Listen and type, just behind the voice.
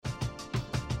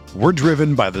We're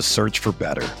driven by the search for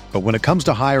better. But when it comes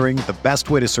to hiring, the best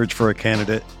way to search for a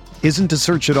candidate isn't to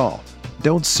search at all.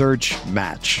 Don't search,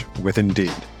 match with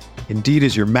Indeed. Indeed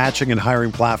is your matching and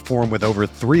hiring platform with over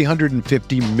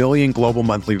 350 million global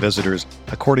monthly visitors,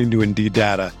 according to Indeed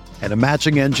data, and a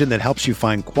matching engine that helps you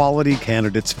find quality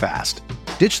candidates fast.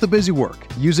 Ditch the busy work.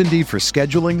 Use Indeed for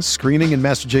scheduling, screening, and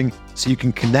messaging so you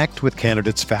can connect with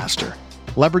candidates faster.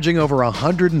 Leveraging over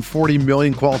 140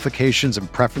 million qualifications and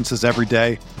preferences every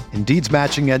day, Indeed's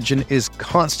matching engine is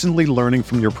constantly learning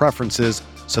from your preferences,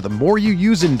 so the more you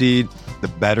use Indeed, the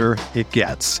better it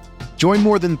gets. Join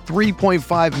more than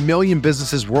 3.5 million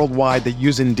businesses worldwide that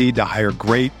use Indeed to hire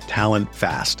great talent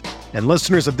fast. And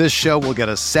listeners of this show will get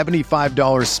a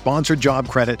 $75 sponsored job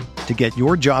credit to get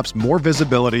your jobs more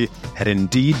visibility at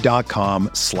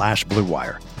Indeed.com/Blue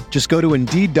Wire. Just go to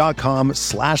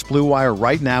Indeed.com/Blue Wire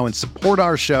right now and support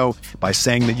our show by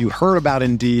saying that you heard about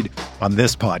Indeed on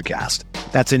this podcast.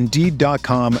 That's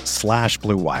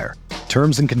Indeed.com/Blue Wire.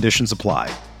 Terms and conditions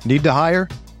apply. Need to hire?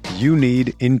 You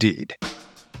need Indeed.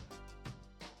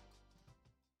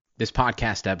 This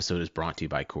podcast episode is brought to you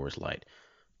by Coors Light.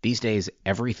 These days,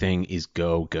 everything is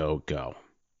go, go, go.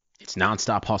 It's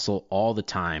nonstop hustle all the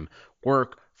time.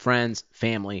 Work, friends,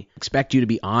 family, expect you to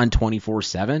be on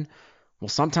 24/7. Well,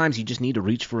 sometimes you just need to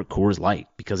reach for a Coors Light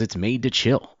because it's made to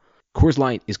chill. Coors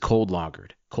Light is cold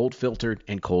lagered, cold filtered,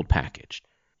 and cold packaged.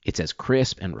 It's as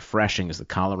crisp and refreshing as the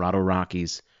Colorado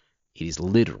Rockies. It is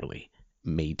literally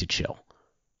made to chill.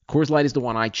 Coors Light is the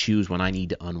one I choose when I need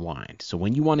to unwind. So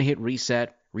when you want to hit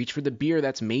reset, reach for the beer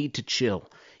that's made to chill.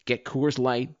 Get Coors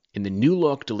Light in the new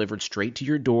look delivered straight to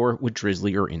your door with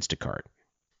Drizzly or Instacart.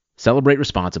 Celebrate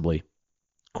responsibly.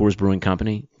 Coors Brewing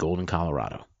Company, Golden,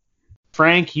 Colorado.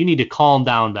 Frank, you need to calm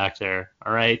down back there,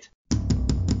 all right?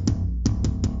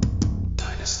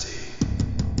 Dynasty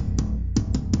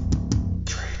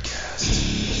Tradecast.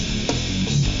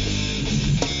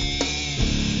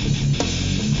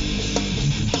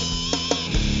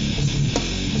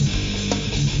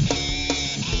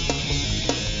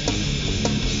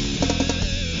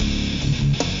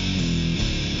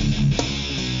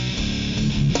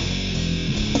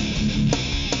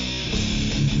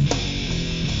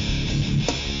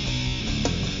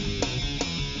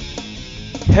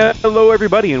 Hello,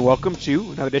 everybody, and welcome to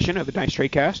another edition of the Dynasty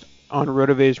Tradecast on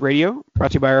RotoViz Radio,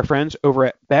 brought to you by our friends over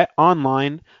at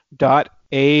betonline.ag.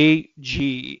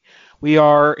 We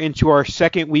are into our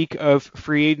second week of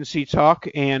free agency talk,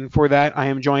 and for that, I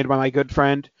am joined by my good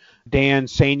friend, Dan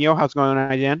Sainio. How's it going on,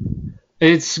 Dan?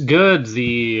 It's good.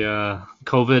 The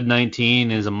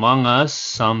COVID-19 is among us.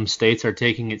 Some states are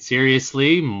taking it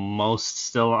seriously. Most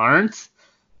still aren't.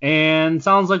 And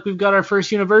sounds like we've got our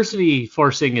first university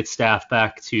forcing its staff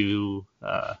back to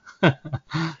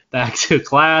back to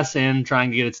class and trying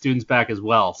to get its students back as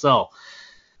well. So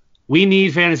we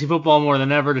need fantasy football more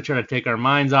than ever to try to take our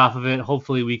minds off of it.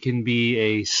 Hopefully we can be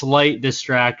a slight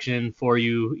distraction for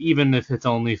you, even if it's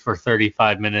only for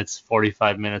 35 minutes,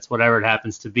 45 minutes, whatever it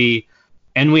happens to be.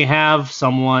 And we have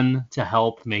someone to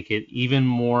help make it even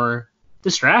more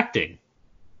distracting.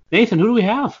 Nathan, who do we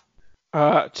have?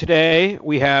 Today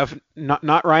we have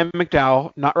not Ryan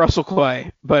McDowell, not Russell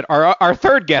Clay, but our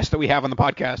third guest that we have on the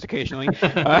podcast occasionally.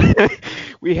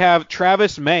 We have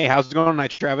Travis May. How's it going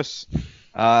tonight, Travis?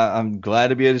 I'm glad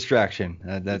to be a distraction.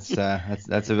 That's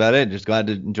about it. Just glad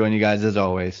to join you guys as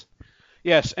always.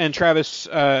 Yes, and Travis,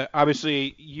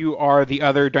 obviously you are the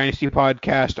other Dynasty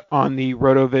podcast on the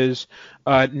RotoViz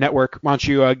network. Why don't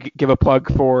you give a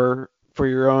plug for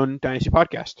your own Dynasty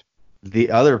podcast?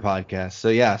 The other podcast.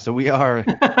 So we are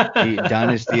the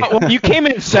Dynasty. Well, you came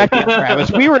in second, Travis.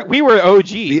 We were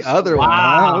OGs. The other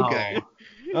Wow. one.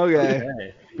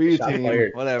 Okay. B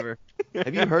team, whatever.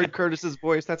 Have you heard Curtis's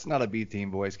voice? That's not a B team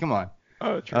voice. Come on.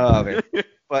 Oh, true.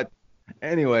 But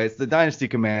anyway, it's the Dynasty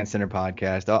Command Center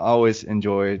podcast. I always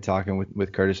enjoy talking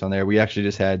with Curtis on there. We actually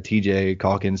just had TJ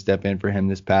Calkins step in for him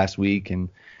this past week, and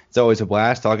it's always a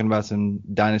blast talking about some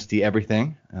Dynasty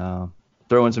everything.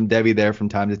 Throw in some Debbie there from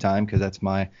time to time because that's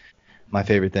my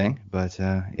favorite thing. But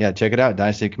yeah, check it out,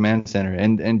 Dynasty Command Center,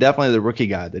 and definitely the rookie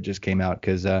guide that just came out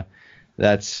because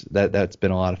that's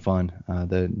been a lot of fun.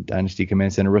 The Dynasty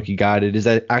Command Center rookie guide. It is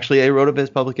actually a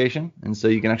RotoViz publication, and so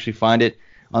you can actually find it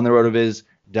on the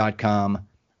rotoviz.com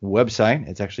website.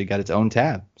 It's actually got its own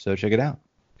tab, so check it out.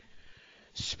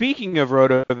 Speaking of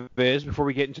RotoViz, before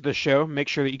we get into the show, make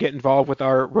sure that you get involved with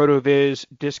our RotoViz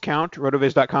discount.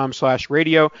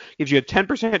 Rotoviz.com/radio gives you a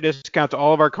 10% discount to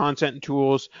all of our content and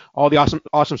tools, all the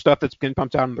awesome stuff that's been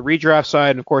pumped out on the redraft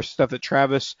side, and of course stuff that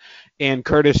Travis and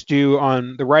Curtis do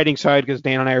on the writing side because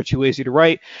Dan and I are too lazy to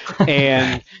write.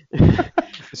 And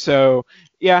so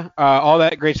all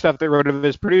that great stuff that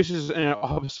RotoViz produces, and it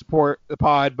helps support the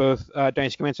pod, both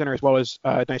Dynasty Command Center as well as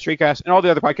Dynasty Streetcast and all the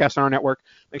other podcasts on our network.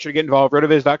 Make sure to get involved,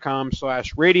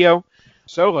 rotoviz.com/radio.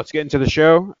 So let's get into the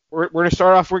show. We're going to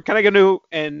start off, we're kind of going to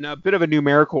in a bit of a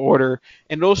numerical order,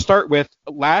 and we'll start with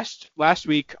last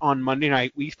week on Monday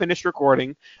night, we finished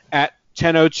recording at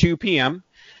 10:02 p.m.,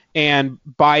 and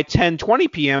by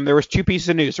 10:20 p.m., there was two pieces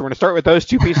of news. So we're going to start with those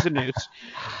two pieces of news.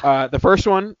 The first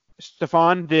one,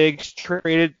 Stefon Diggs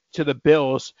traded to the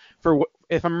Bills for,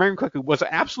 if I'm remembering correctly, was an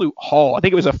absolute haul. I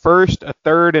think it was a first, a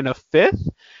third, and a fifth,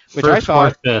 which I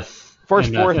thought fourth,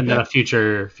 and then a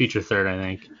future third, I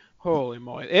think. Holy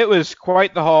moly. It was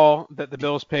quite the haul that the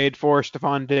Bills paid for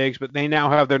Stefon Diggs, but they now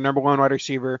have their number one wide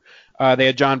receiver. They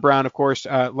had John Brown, of course,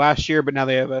 last year, but now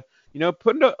they have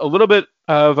putting a little bit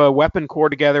of a weapon core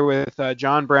together with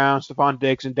John Brown, Stefon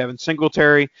Diggs, and Devin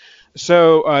Singletary.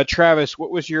 So, Travis, what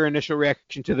was your initial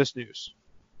reaction to this news?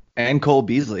 And Cole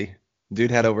Beasley. Dude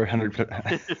had over 100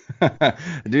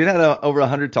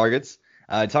 targets.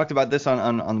 I talked about this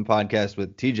on the podcast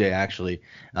with TJ, actually.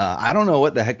 I don't know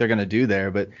what the heck they're going to do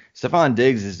there, but Stefon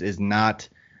Diggs is not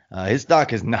his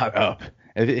stock is not up.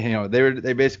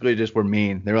 They basically just were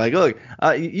mean. They were like, look,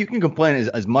 you can complain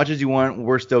as much as you want.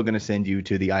 We're still going to send you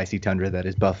to the icy tundra that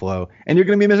is Buffalo, and you're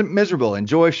going to be miserable.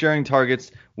 Enjoy sharing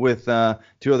targets with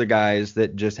two other guys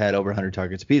that just had over 100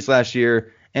 targets apiece last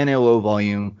year and a low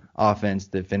volume offense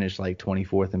that finished like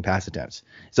 24th in pass attempts.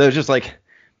 So it's just like,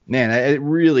 man, it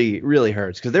really, really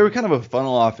hurts because they were kind of a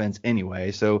funnel offense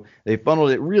anyway. So they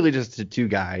funneled it really just to two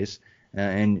guys,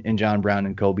 and John Brown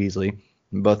and Cole Beasley.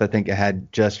 Both, I think, had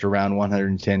just around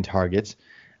 110 targets,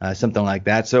 something like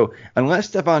that. So unless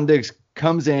Stefon Diggs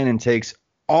comes in and takes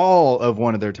all of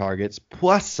one of their targets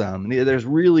plus some, there's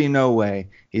really no way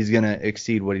he's going to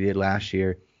exceed what he did last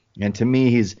year. And to me,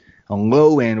 he's a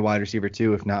low-end wide receiver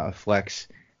too, if not a flex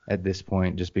at this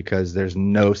point, just because there's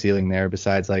no ceiling there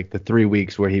besides like the 3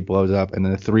 weeks where he blows up and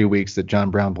then the 3 weeks that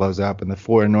John Brown blows up and the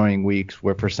 4 annoying weeks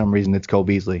where for some reason it's Cole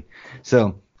Beasley.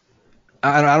 So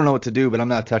I don't know what to do, but I'm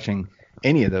not touching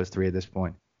any of those three at this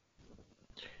point.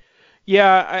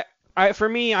 Yeah, for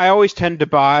me, I always tend to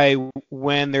buy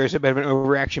when there's a bit of an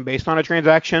overreaction based on a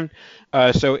transaction.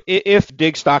 So if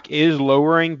Diggs stock is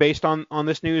lowering based on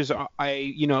this news,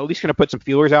 I at least going to put some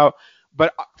feelers out.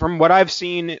 But from what I've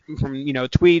seen from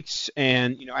tweets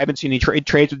and I haven't seen any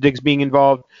trades with Diggs being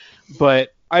involved,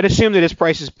 but I'd assume that his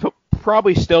price is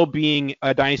probably still being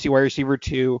a dynasty wide receiver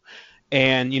 2,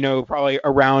 and probably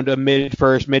around a mid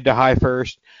to high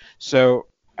first. So,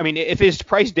 I mean, if his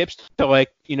price dips to like,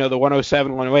 the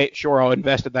 107, 108, sure, I'll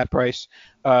invest at that price.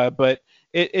 But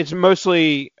it's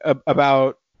mostly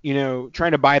about,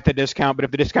 trying to buy at the discount. But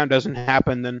if the discount doesn't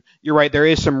happen, then you're right. There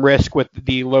is some risk with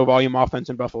the low volume offense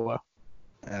in Buffalo.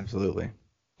 Absolutely.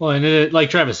 Well, and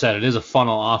like Travis said, it is a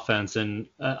funnel offense. And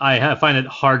I find it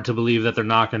hard to believe that they're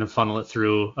not going to funnel it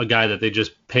through a guy that they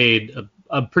just paid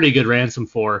a pretty good ransom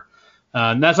for.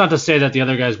 And that's not to say that the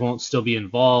other guys won't still be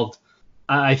involved.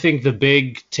 I think the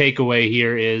big takeaway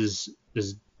here is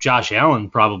Josh Allen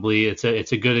probably. It's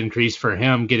a good increase for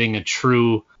him getting a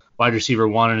true wide receiver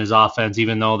 1 in his offense,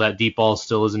 even though that deep ball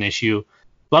still is an issue.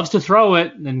 Loves to throw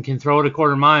it and can throw it a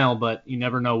quarter mile, but you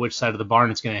never know which side of the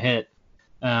barn it's going to hit.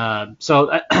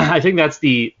 So I think that's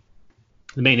the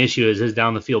main issue is his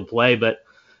down the field play. But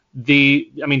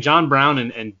John Brown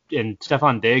and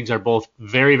Stefon Diggs are both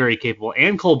very, very capable,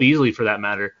 and Cole Beasley for that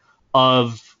matter,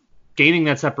 of gaining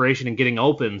that separation and getting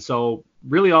open. So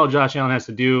really all Josh Allen has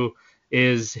to do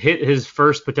is hit his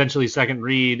first, potentially second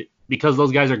read, because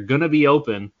those guys are going to be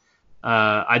open.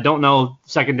 I don't know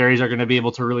secondaries are going to be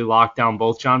able to really lock down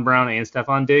both John Brown and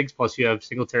Stefon Diggs, plus you have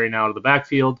Singletary now out of the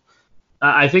backfield.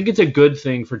 I think it's a good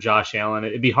thing for Josh Allen.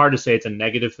 It'd be hard to say it's a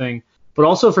negative thing, but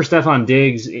also for Stefon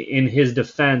Diggs in his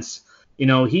defense,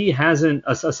 he hasn't,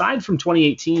 aside from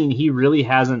 2018, he really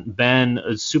hasn't been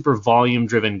a super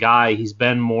volume-driven guy. He's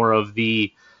been more of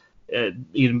the,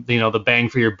 the bang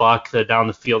for your buck, the down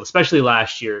the field, especially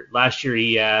last year. Last year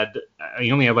he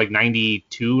only had like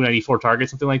 94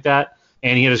 targets, something like that,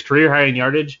 and he had his career high in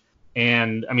yardage,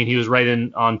 and he was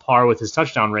right on par with his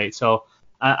touchdown rate. So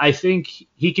I think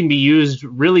he can be used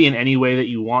really in any way that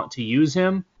you want to use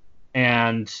him,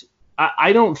 and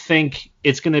I don't think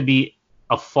it's going to be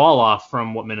a fall off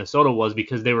from what Minnesota was,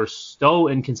 because they were so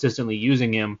inconsistently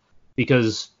using him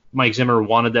because Mike Zimmer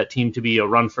wanted that team to be a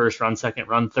run first, run second,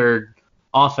 run third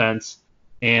offense,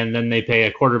 and then they pay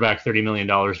a quarterback $30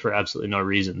 million for absolutely no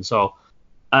reason. So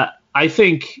I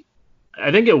think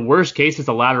at worst case it's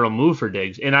a lateral move for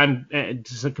Diggs, and I'm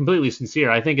completely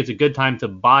sincere. I think it's a good time to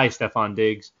buy Stefon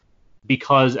Diggs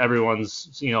because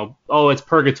everyone's, oh, it's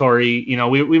purgatory.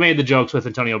 We made the jokes with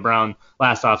Antonio Brown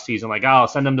last offseason, like, oh,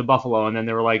 send him to Buffalo. And then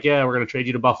they were like, yeah, we're going to trade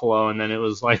you to Buffalo. And then it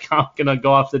was like, I'm going to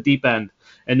go off the deep end.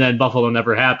 And then Buffalo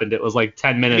never happened. It was like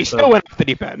 10 minutes. He still went off the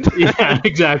deep end. Yeah,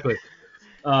 exactly.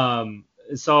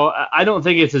 So I don't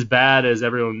think it's as bad as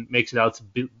everyone makes it out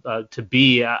to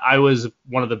be. I was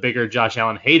one of the bigger Josh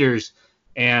Allen haters,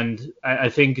 and I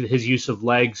think his use of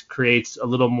legs creates a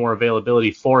little more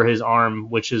availability for his arm,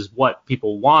 which is what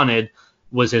people wanted,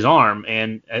 was his arm.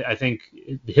 And I think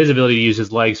his ability to use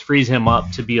his legs frees him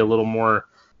up to be a little more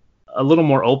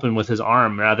open with his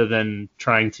arm, rather than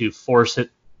trying to force it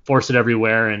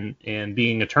everywhere and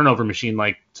being a turnover machine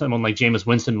like someone like Jameis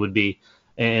Winston would be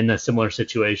in a similar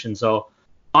situation. So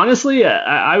honestly,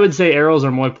 I would say arrows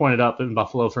are more pointed up in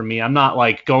Buffalo for me. I'm not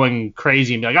like going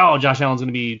crazy and be like, oh, Josh Allen's going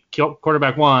to be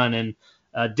quarterback 1 and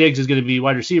Diggs is going to be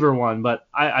wide receiver 1. But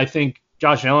I think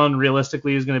Josh Allen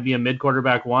realistically is going to be a mid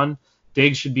quarterback 1.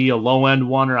 Diggs should be a low end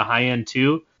 1 or a high end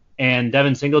 2. And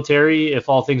Devin Singletary, if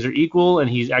all things are equal and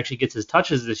he actually gets his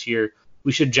touches this year,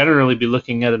 we should generally be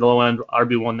looking at a low end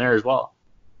RB1 there as well.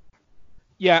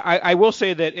 Yeah, I will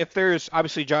say that if there's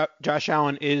obviously Josh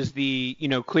Allen is the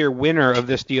clear winner of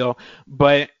this deal,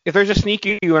 but if there's a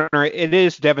sneaky winner, it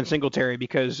is Devin Singletary,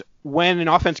 because when an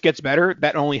offense gets better,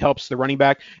 that only helps the running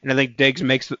back, and I think Diggs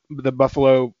makes the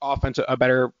Buffalo offense a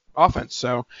better offense,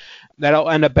 so that'll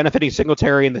end up benefiting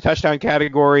Singletary in the touchdown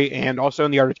category and also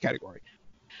in the yardage category.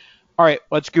 All right,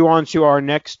 let's go on to our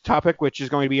next topic, which is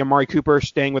going to be Amari Cooper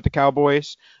staying with the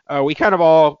Cowboys. We kind of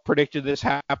all predicted this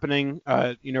happening,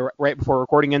 right before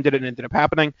recording ended, and it ended up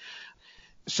happening.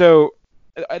 So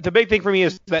the big thing for me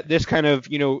is that this kind of,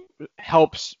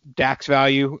 helps Dak's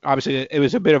value. Obviously, it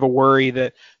was a bit of a worry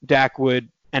that Dak would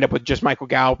end up with just Michael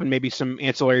Gallup and maybe some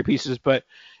ancillary pieces, but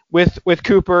with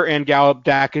Cooper and Gallup,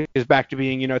 Dak is back to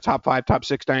being, top 5, top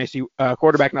 6 dynasty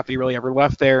quarterback. Not that he really ever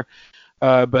left there.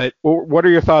 But what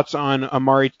are your thoughts on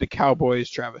Amari to the Cowboys,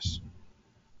 Travis?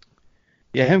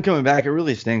 Yeah, him coming back, it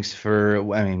really stinks for,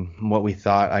 what we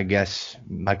thought, I guess,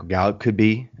 Michael Gallup could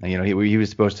be. He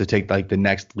was supposed to take, like, the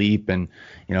next leap. And,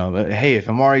 hey, if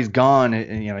Amari's gone,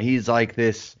 he's like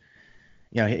this,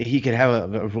 he could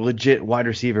have a legit wide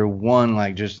receiver 1,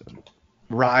 like, just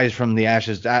rise from the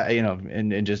ashes,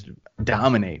 and just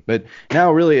dominate. But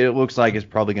now really it looks like it's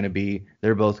probably going to be,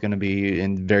 they're both going to be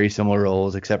in very similar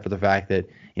roles, except for the fact that,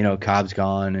 Cobb's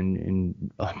gone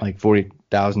and like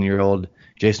 40,000-year-old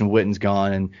Jason Witten's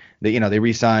gone, and they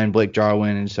re-signed Blake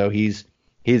Jarwin, and so he's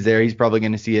there. He's probably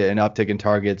going to see an uptick in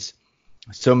targets.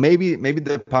 So maybe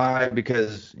the pie,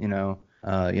 because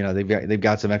they've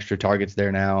got some extra targets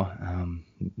there now,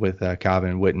 with Cobb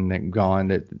and Witten gone,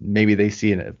 that maybe they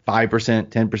see a 5%,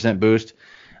 10% boost.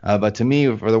 But to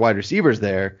me, for the wide receivers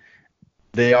there,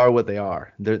 they are what they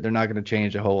are. They're not going to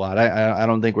change a whole lot. I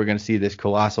don't think we're going to see this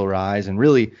colossal rise. And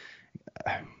really,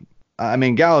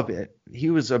 Gallup, he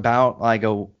was about like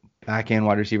a back-end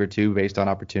wide receiver 2 based on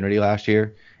opportunity last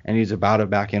year, and he's about a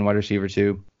back-end wide receiver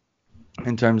 2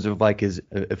 in terms of like his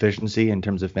efficiency, in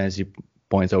terms of fantasy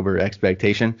points over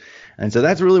expectation. And so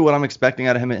that's really what I'm expecting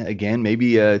out of him again.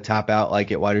 Maybe top out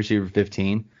like at wide receiver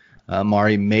 15.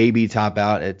 Amari maybe top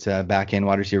out at back-end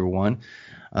wide receiver 1.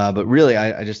 But really,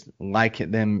 I just like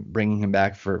them bringing him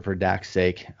back for Dak's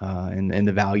sake, and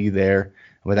the value there,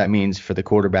 what that means for the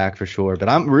quarterback for sure. But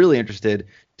I'm really interested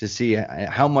to see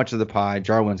how much of the pie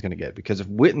Jarwin's going to get, because if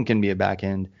Witten can be a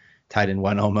back-end tight end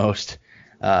 1 almost,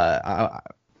 not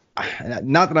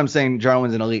that I'm saying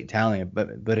Jarwin's an elite talent,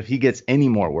 but if he gets any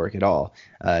more work at all,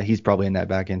 he's probably in that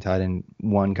back-end tight end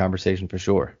 1 conversation for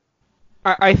sure.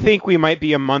 I think we might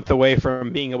be a month away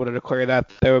from being able to declare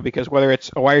that, though, because whether it's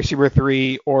a wide receiver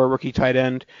 3 or a rookie tight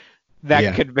end,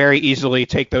 that could very easily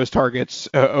take those targets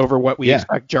over what we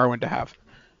expect Jarwin to have.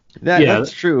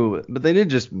 That's true, but they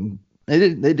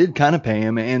did kind of pay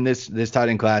him, and this tight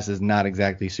end class is not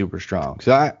exactly super strong.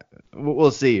 So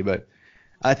we'll see, but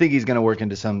I think he's going to work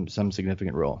into some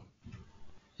significant role.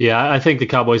 Yeah, I think the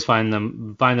Cowboys find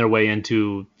their way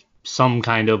into some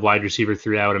kind of wide receiver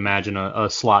 3, I would imagine, a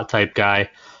slot type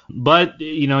guy. But,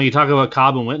 you talk about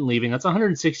Cobb and Witten leaving, that's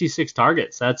 166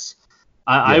 targets. That's,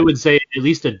 I would say, at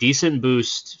least a decent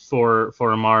boost for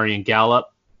Amari and Gallup.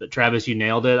 But Travis, you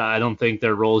nailed it. I don't think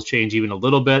their roles change even a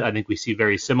little bit. I think we see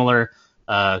very similar,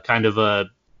 kind of a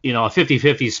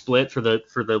 50-50 split for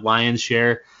the Lions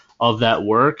share of that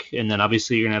work. And then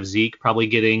obviously you're going to have Zeke probably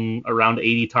getting around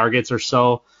 80 targets or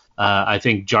so. I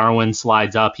think Jarwin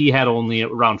slides up. He had only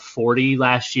around 40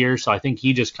 last year, so I think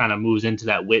he just kind of moves into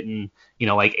that Witten,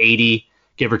 like 80,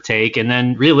 give or take. And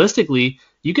then realistically,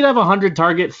 you could have a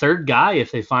 100-target third guy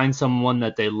if they find someone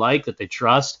that they like, that they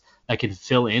trust. that can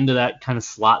fill into that kind of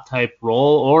slot type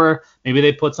role, or maybe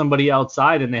they put somebody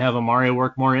outside and they have Amari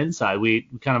work more inside. We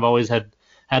kind of always had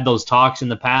those talks in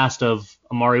the past of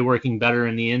Amari working better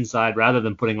in the inside rather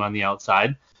than putting him on the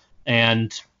outside.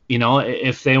 And,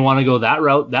 if they want to go that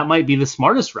route, that might be the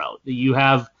smartest route. You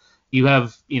have,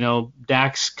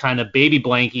 Dak's kind of baby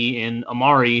blankie in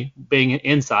Amari being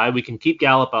inside. We can keep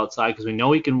Gallup outside because we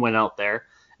know he can win out there.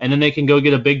 And then they can go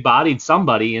get a big bodied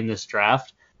somebody in this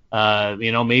draft.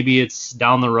 Maybe it's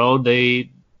down the road. They,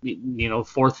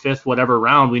 fourth, fifth, whatever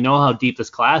round. We know how deep this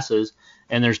class is,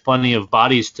 and there's plenty of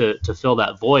bodies to fill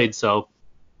that void. So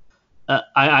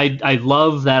I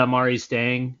love that Amari's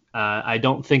staying. I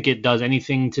don't think it does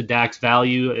anything to Dak's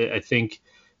value. I think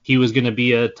he was going to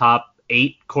be a top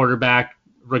 8 quarterback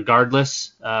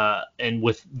regardless, and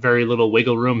with very little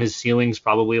wiggle room. His ceiling's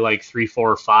probably like 3,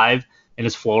 4, or 5, and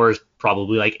his floor is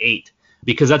probably like 8,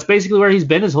 because that's basically where he's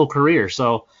been his whole career.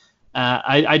 So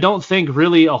I don't think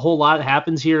really a whole lot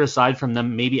happens here aside from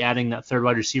them maybe adding that third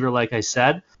wide receiver, like I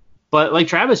said. But like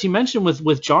Travis, you mentioned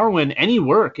with Jarwin, any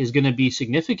work is going to be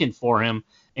significant for him,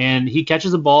 and he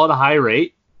catches the ball at a high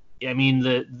rate. I mean,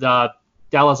 the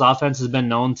Dallas offense has been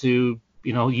known to,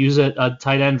 use a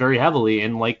tight end very heavily,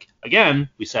 and like again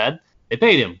we said, they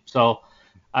paid him. So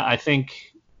I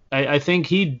think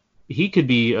he could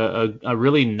be a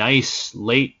really nice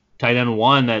late tight end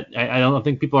one that I don't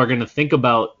think people are going to think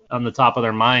about on the top of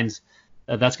their minds.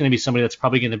 That's going to be somebody that's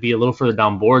probably going to be a little further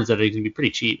down boards that are going to be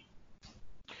pretty cheap.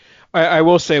 I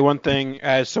will say one thing,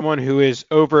 as someone who is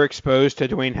overexposed to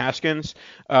Dwayne Haskins,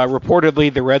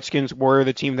 reportedly the Redskins were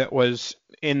the team that was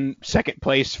in second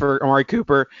place for Amari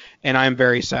Cooper, and I'm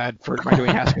very sad for my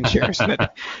Dwayne Haskins shares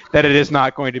that it is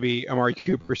not going to be Amari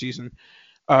Cooper season.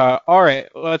 All right,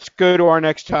 let's go to our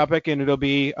next topic, and it'll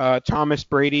be Thomas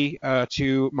Brady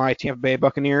to my Tampa Bay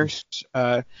Buccaneers,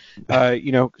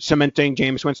 cementing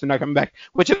Jameis Winston not coming back,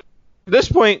 which at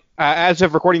this point, as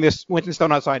of recording this, Winston's still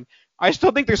not signed. I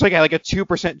still think there's like a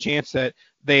 2% chance that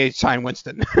they sign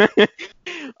Winston.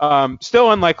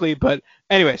 Still unlikely, but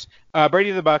anyways, Brady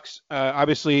to the Bucs.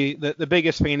 Obviously, the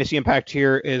biggest fantasy impact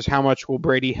here is how much will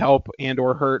Brady help and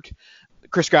or hurt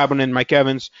Chris Godwin and Mike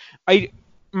Evans.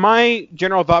 My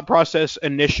general thought process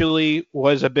initially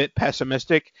was a bit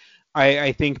pessimistic.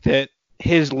 I think that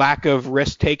his lack of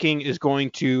risk taking is going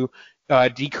to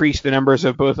decrease the numbers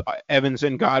of both Evans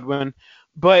and Godwin,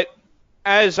 but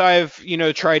as I've,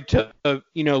 tried to,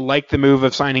 like the move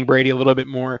of signing Brady a little bit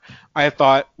more, I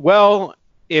thought, well,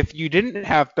 if you didn't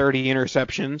have 30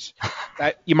 interceptions,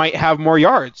 that you might have more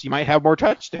yards, you might have more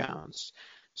touchdowns.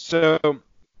 So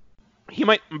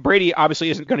Brady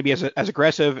obviously isn't going to be as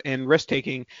aggressive and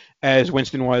risk-taking as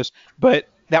Winston was, but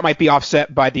that might be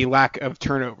offset by the lack of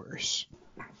turnovers.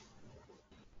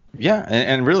 Yeah,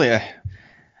 and really,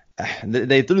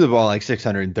 they threw the ball like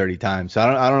 630 times. So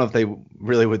I don't know if they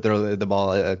really would throw the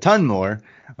ball a ton more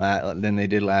than they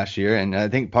did last year. And I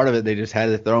think part of it they just had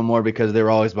to throw more because they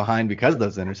were always behind because of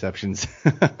those interceptions.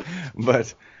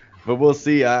 but we'll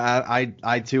see.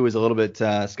 I too was a little bit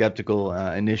skeptical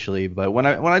initially, but when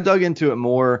I dug into it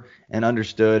more and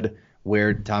understood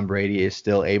where Tom Brady is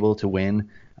still able to win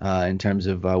in terms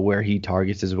of where he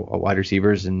targets his wide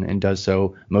receivers and does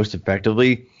so most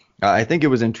effectively, I think it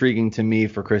was intriguing to me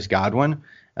for Chris Godwin,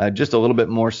 just a little bit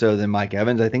more so than Mike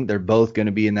Evans. I think they're both going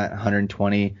to be in that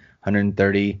 120,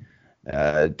 130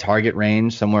 target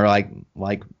range, somewhere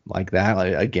like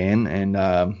that again. And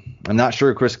I'm not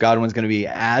sure Chris Godwin's going to be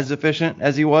as efficient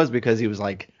as he was, because he was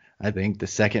I think the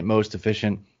second most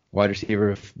efficient wide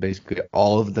receiver of basically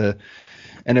all of the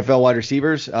NFL wide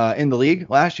receivers in the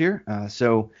league last year.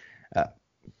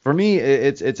 For me,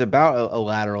 it's about a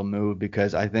lateral move,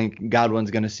 because I think Godwin's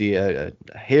going to see a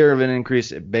hair of an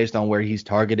increase based on where he's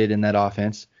targeted in that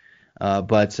offense.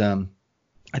 But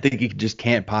I think he just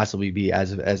can't possibly be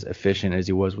as efficient as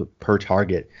he was with per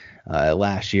target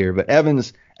last year. But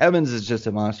Evans is just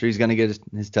a monster. He's going to get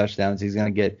his touchdowns. He's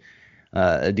going to get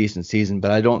a decent season.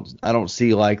 But I don't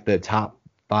see like the top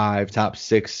 5, top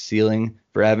 6 ceiling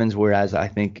for Evans, whereas I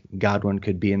think Godwin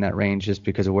could be in that range just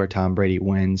because of where Tom Brady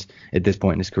wins at this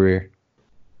point in his career.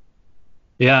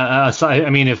 Yeah, so I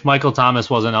mean, if Michael Thomas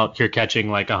wasn't out here catching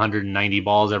like 190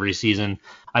 balls every season,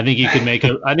 I think you could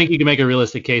make a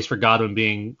realistic case for Godwin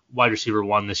being wide receiver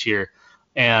 1 this year.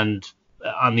 And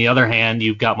on the other hand,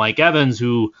 you've got Mike Evans,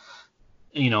 who,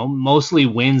 mostly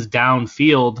wins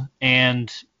downfield,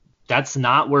 and that's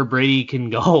not where Brady can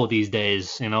go these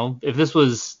days. If this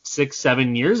was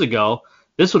 6-7 years ago,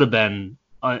 this would have been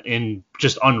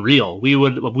just unreal.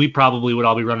 We probably would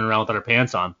all be running around with our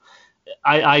pants on.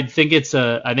 I think it's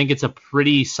a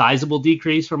pretty sizable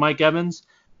decrease for Mike Evans,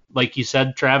 like you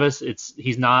said, Travis,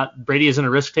 Brady isn't a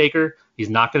risk taker. He's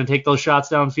not going to take those shots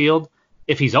downfield.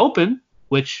 If he's open,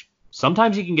 which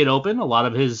sometimes he can get open, a lot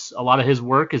of his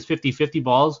work is 50-50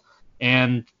 balls,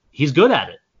 and he's good at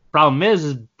it. Problem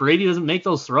is Brady doesn't make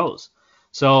those throws.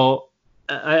 So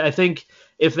I think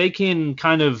if they can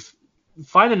kind of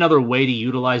find another way to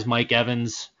utilize Mike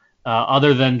Evans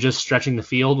other than just stretching the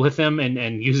field with him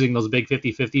and using those big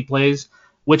 50-50 plays,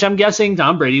 which I'm guessing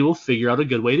Tom Brady will figure out a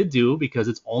good way to do because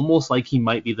it's almost like he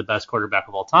might be the best quarterback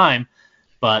of all time.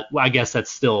 But I guess that's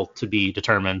still to be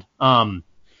determined.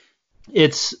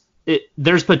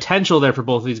 There's potential there for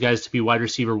both of these guys to be wide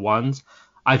receiver ones.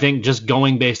 I think just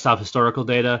going based off historical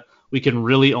data, we can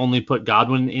really only put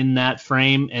Godwin in that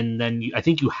frame, and then I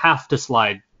think you have to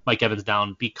slide Mike Evans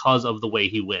down because of the way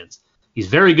he wins. He's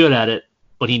very good at it,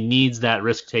 but he needs that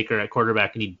risk taker at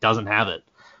quarterback, and he doesn't have it.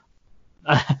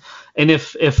 And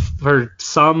if for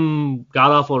some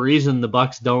god-awful reason the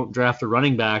Bucs don't draft a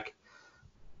running back,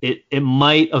 it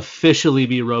might officially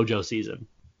be Rojo season.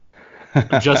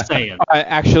 I'm just saying.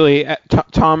 Actually,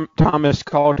 Thomas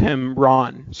called him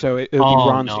Ron, so it'll be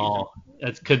Ron season.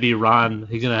 It could be Ron.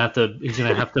 He's gonna have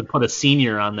to put a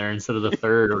senior on there instead of the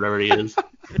third or whatever he is.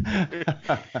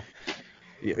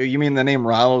 You mean the name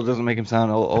Ronald doesn't make him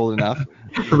sound old enough?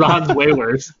 Ron's way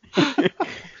worse.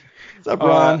 What's up,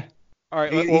 Ron? All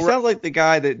right. He sounds like the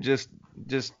guy that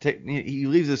he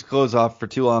leaves his clothes off for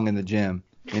too long in the gym.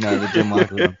 The gym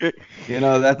locker room.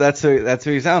 That's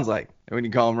who he sounds like when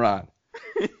you call him Ron.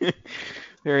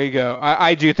 There you go.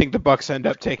 I do think the Bucs end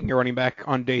up taking a running back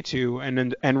on day 2,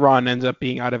 and Ron ends up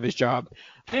being out of his job.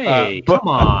 Hey, come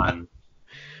on.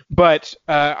 But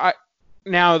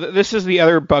now this is the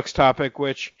other Bucs topic,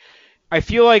 which I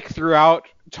feel like throughout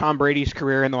Tom Brady's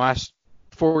career in the last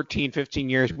 14, 15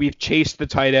 years, we've chased the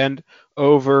tight end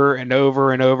over and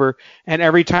over and over, and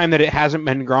every time that it hasn't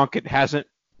been Gronk, it hasn't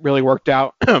really worked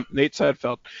out. Nate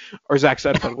Sudfeld, or Zach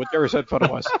Sudfeld, whatever Sudfeld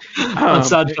it was.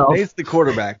 Nate's the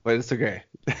quarterback, but it's okay.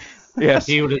 Yes,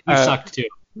 he sucked too.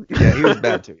 Yeah, he was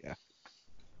bad too. Yeah,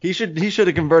 he should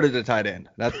have converted to tight end.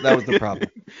 That was the problem.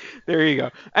 There you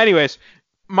go. Anyways,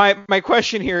 my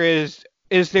question here is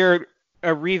there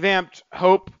a revamped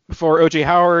hope for OJ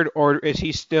Howard, or is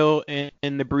he still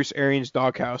in the Bruce Arians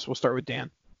doghouse? We'll start with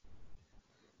Dan.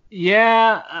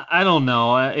 Yeah, I don't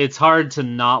know. It's hard to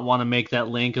not want to make that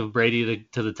link of Brady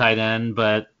to the tight end,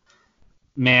 but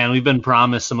man, we've been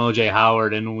promised some OJ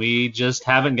Howard, and we just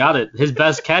haven't got it. His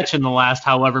best catch in the last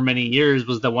however many years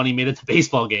was the one he made at the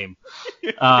baseball game.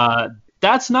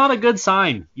 That's not a good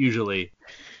sign usually.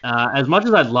 As much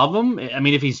as I'd love him, I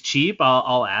mean, if he's cheap,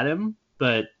 I'll add him,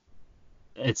 but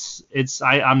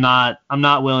I'm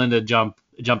not willing to jump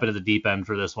into the deep end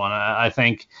for this one. I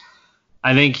think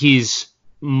he's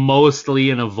mostly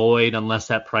in a void unless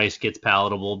that price gets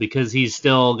palatable, because he's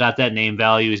still got that name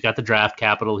value. He's got the draft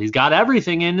capital. He's got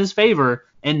everything in his favor.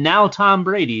 And now Tom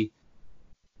Brady.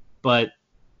 But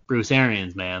Bruce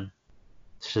Arians, man.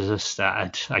 It's just,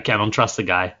 I don't trust the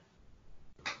guy.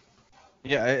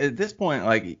 Yeah, at this point,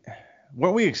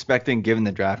 weren't we expecting, given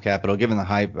the draft capital, given the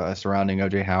hype surrounding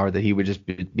OJ Howard, that he would just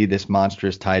be this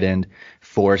monstrous tight end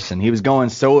force? And he was going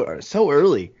so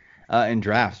early in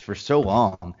drafts for so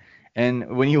long.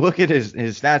 And when you look at his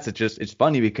stats, it's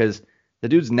funny because the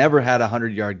dude's never had a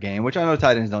 100-yard game, which I know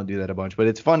tight ends don't do that a bunch, but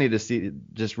it's funny to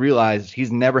just realize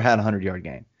he's never had a 100-yard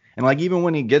game. And even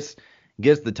when he gets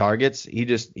the targets,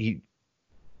 he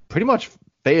pretty much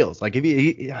fails. If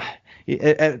he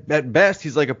at best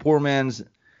he's like a poor man's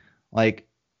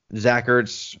Zach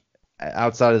Ertz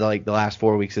outside of the last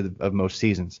 4 weeks of most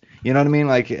seasons. You know what I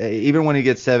mean? Even when he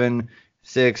gets 7,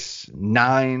 6,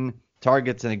 9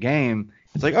 targets in a game,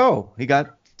 it's he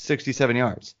got 67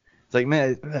 yards. It's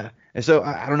man. And so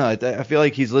I don't know. I feel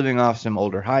like he's living off some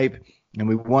older hype, and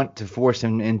we want to force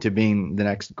him into being the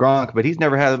next Gronk, but he's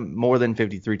never had more than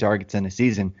 53 targets in a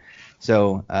season.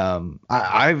 So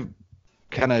I've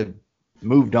kind of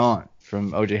moved on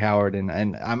from OJ Howard, and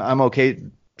I'm okay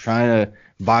trying to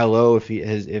buy low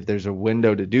if there's a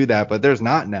window to do that, but there's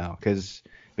not now because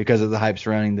of the hype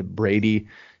surrounding the Brady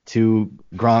to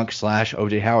Gronk /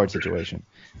 OJ Howard situation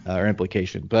or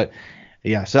implication. But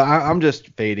yeah, so I'm just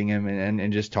fading him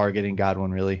and just targeting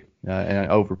Godwin really, and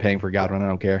overpaying for Godwin. I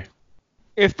don't care.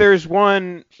 If there's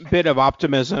one bit of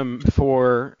optimism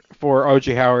for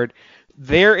OJ Howard,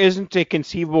 there isn't a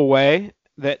conceivable way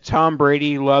that Tom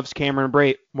Brady loves Cameron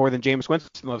Brate more than Jameis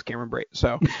Winston loves Cameron Brate.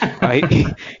 So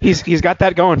he's got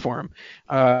that going for him.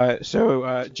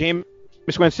 Jameis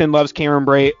Winston loves Cameron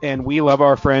Brate, and we love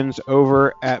our friends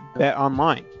over at Bet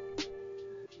Online.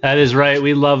 That is right.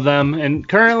 We love them. And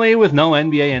currently, with no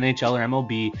NBA, NHL, or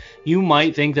MLB, you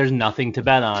might think there's nothing to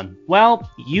bet on. Well,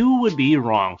 you would be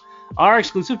wrong. Our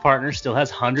exclusive partner still has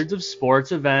hundreds of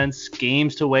sports events,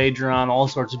 games to wager on, all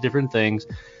sorts of different things.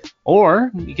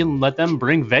 Or you can let them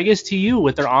bring Vegas to you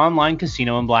with their online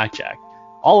casino and blackjack.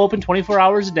 All open 24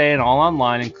 hours a day and all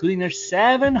online, including their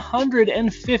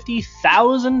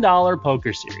 $750,000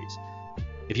 poker series.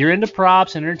 If you're into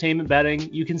props and entertainment betting,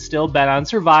 you can still bet on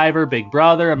Survivor, Big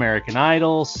Brother, American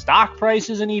Idol, stock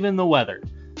prices, and even the weather.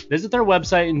 Visit their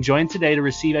website and join today to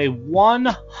receive a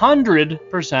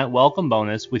 100% welcome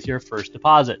bonus with your first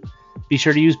deposit. Be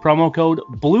sure to use promo code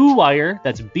BLUEWIRE,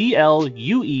 that's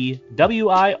BLUEWIRE.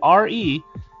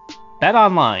 Bet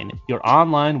Online, your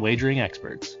online wagering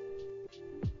experts.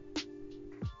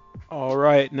 All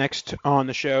right, next on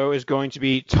the show is going to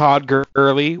be Todd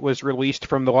Gurley, was released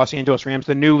from the Los Angeles Rams,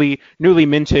 the newly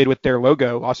minted with their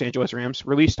logo, Los Angeles Rams,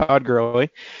 released Todd Gurley.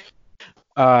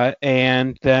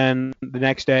 And then the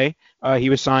next day, he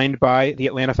was signed by the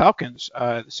Atlanta Falcons,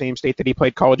 the same state that he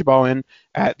played college ball in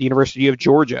at the University of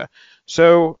Georgia.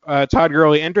 So Todd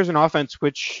Gurley enters an offense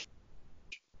which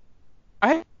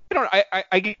I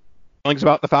get feelings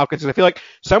about the Falcons. I feel like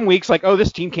some weeks, like, oh,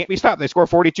 this team can't be stopped. They score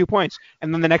 42 points,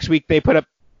 and then the next week they put up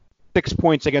 6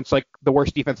 points against like the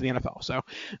worst defense in the NFL. So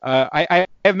I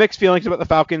have mixed feelings about the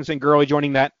Falcons, and Gurley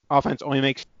joining that offense only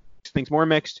makes things more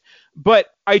mixed.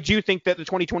 But I do think that the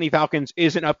 2020 Falcons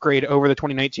is an upgrade over the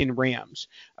 2019 Rams.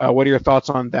 What are your thoughts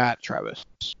on that, Travis?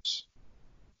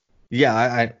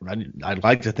 Yeah, I'd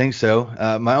like to think so.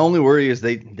 My only worry is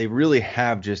they really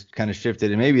have just kind of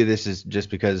shifted, and maybe this is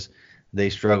just because they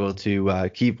struggle to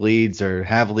keep leads or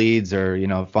have leads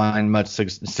or, find much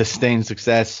sustained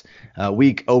success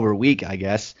week over week, I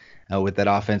guess, with that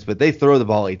offense. But they throw the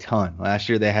ball a ton. Last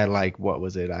year they had what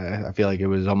was it? I feel like it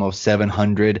was almost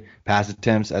 700 pass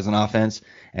attempts as an offense,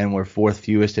 and were fourth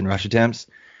fewest in rush attempts.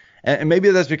 And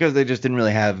maybe that's because they just didn't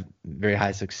really have very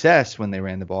high success when they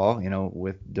ran the ball,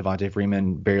 with Devontae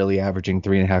Freeman barely averaging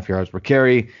 3.5 yards per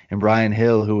carry, and Brian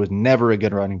Hill, who was never a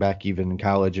good running back even in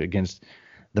college against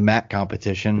the MAC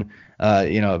competition,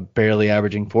 barely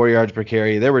averaging 4 yards per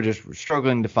carry. They were just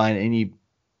struggling to find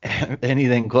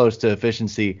anything close to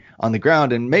efficiency on the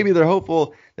ground. And maybe they're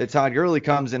hopeful that Todd Gurley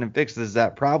comes in and fixes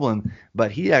that problem,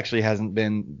 but he actually hasn't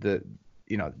been the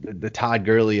Todd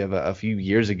Gurley of a few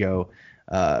years ago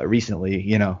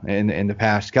recently, in the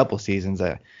past couple seasons.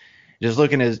 Just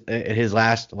looking at his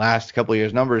last couple of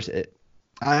years numbers,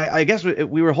 I guess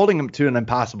we were holding him to an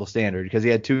impossible standard because he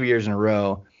had 2 years in a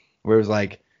row where it was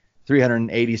like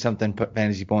 380 something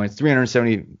fantasy points,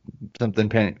 370 something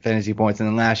fantasy points, and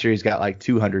then last year he's got like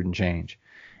 200 and change,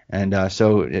 and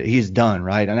so he's done,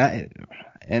 right?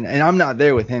 And I'm not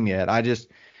there with him yet. I don't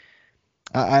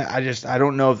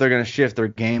know if they're going to shift their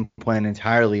game plan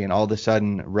entirely and all of a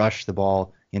sudden rush the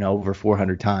ball, over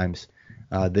 400 times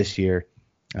this year,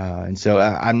 and so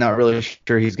I'm not really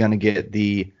sure he's going to get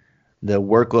the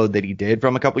workload that he did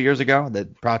from a couple years ago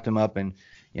that propped him up and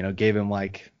gave him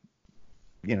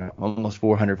almost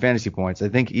 400 fantasy points. I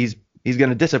think he's going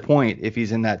to disappoint if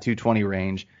he's in that 220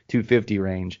 range, 250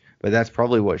 range, but that's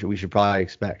probably what we should probably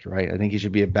expect, right? I think he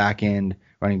should be a back end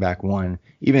running back one,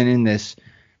 even in this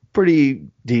pretty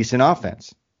decent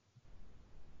offense.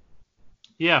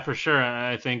 Yeah, for sure.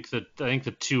 I think the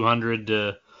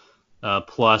 200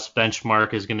 plus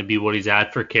benchmark is going to be what he's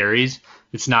at for carries.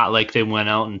 It's not like they went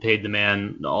out and paid the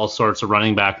man all sorts of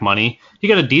running back money. He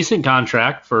got a decent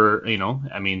contract for,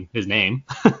 his name.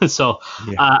 So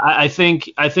yeah. I think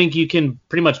you can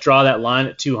pretty much draw that line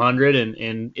at 200,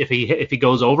 and if he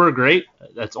goes over, great.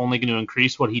 That's only going to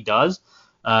increase what he does.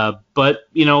 But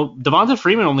Devonta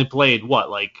Freeman only played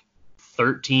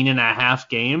 13 and a half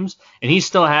games, and he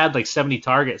still had 70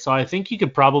 targets. So I think you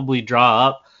could probably draw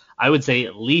up, I would say,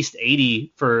 at least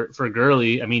 80 for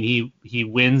Gurley. I mean, he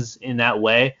wins in that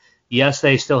way. Yes,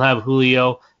 they still have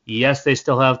Julio. Yes, they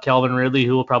still have Calvin Ridley,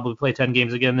 who will probably play 10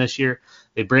 games again this year.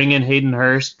 They bring in Hayden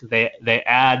Hurst. They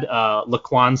add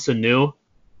Laquan Sanu.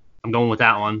 I'm going with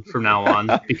that one from now on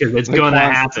because it's going to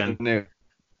happen. Sanu.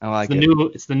 I like it.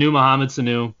 It's the new Mohamed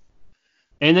Sanu.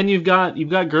 And then you've got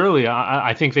Gurley.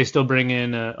 I think they still bring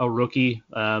in a rookie,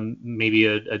 maybe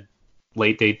a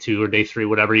late day 2 or day 3,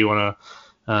 whatever you want to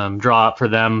draw up for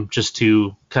them, just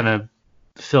to kind of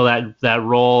fill that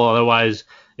role. Otherwise,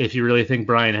 if you really think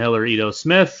Brian Hill or Ito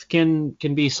Smith can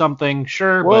be something,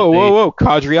 sure. Whoa,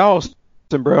 Kadri Allison,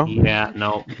 bro. Yeah,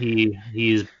 no,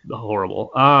 he's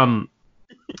horrible.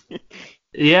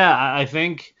 Yeah, I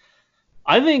think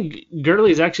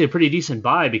Gurley is actually a pretty decent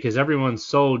buy because everyone's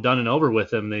so done and over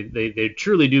with him. They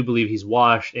truly do believe he's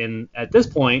washed, and at this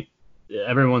point,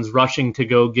 everyone's rushing to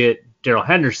go get Darrell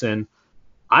Henderson,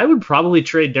 I would probably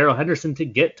trade Darrell Henderson to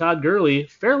get Todd Gurley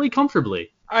fairly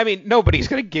comfortably. I mean, nobody's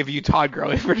going to give you Todd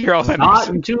Gurley for Darrell Henderson. Not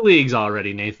in 2 leagues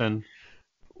already, Nathan.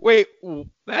 Wait,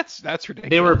 that's ridiculous.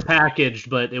 They were packaged,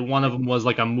 but one of them was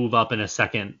like a move up in a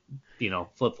second,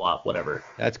 flip flop, whatever.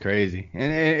 That's crazy.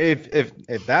 And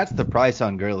if that's the price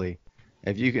on Gurley,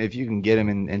 if you can get him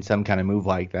in some kind of move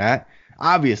like that,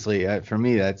 obviously for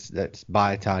me that's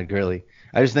buy Todd Gurley.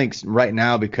 I just think right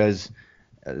now, because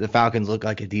the Falcons look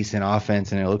like a decent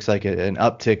offense and it looks like an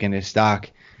uptick in his stock,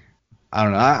 I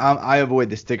don't know. I avoid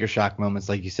the sticker shock moments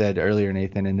like you said earlier,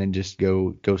 Nathan, and then just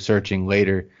go searching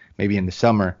later, maybe in the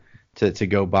summer to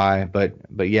go buy.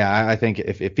 But yeah, I think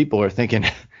if people are thinking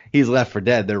he's left for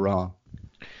dead, they're wrong.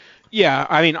 Yeah,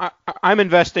 I mean, I'm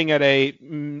investing at a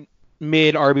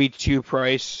mid RB2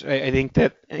 price. I think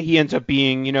that he ends up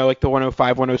being, like the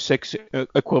 105, 106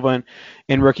 equivalent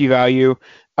in rookie value.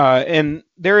 And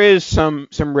there is some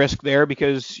risk there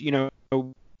because,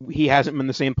 he hasn't been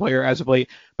the same player as of late.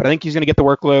 But I think he's going to get the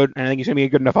workload, and I think he's going to be a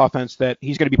good enough offense that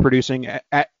he's going to be producing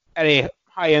at a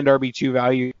high-end RB2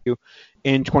 value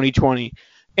in 2020.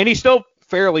 And he's still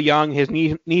fairly young. His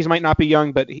knees might not be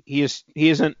young, but he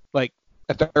isn't like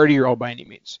a 30-year-old by any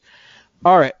means.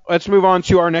 All right, let's move on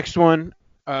to our next one.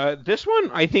 This one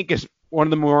I think is one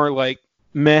of the more like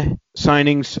meh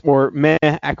signings or meh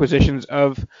acquisitions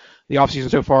of the offseason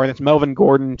so far. That's Melvin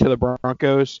Gordon to the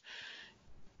Broncos.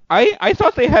 I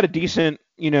thought they had a decent,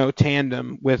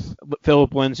 tandem with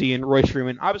Philip Lindsay and Royce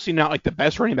Freeman. Obviously not like the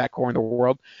best running back core in the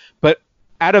world, but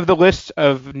out of the list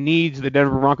of needs the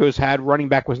Denver Broncos had, running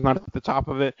back was not at the top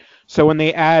of it. So when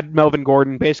they add Melvin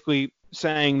Gordon, basically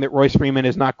saying that Royce Freeman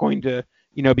is not going to,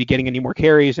 be getting any more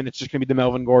carries and it's just going to be the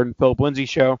Melvin Gordon, Philip Lindsay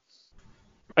show,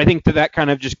 I think that kind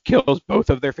of just kills both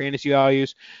of their fantasy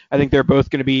values. I think they're both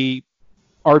going to be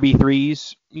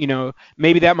RB3s.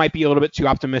 Maybe that might be a little bit too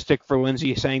optimistic for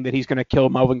Lindsay saying that he's going to kill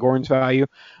Melvin Gordon's value,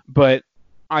 but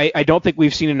I don't think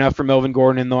we've seen enough from Melvin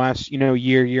Gordon in the last,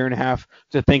 year and a half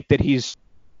to think that he's,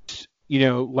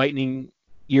 lightning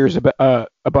years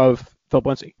above Philip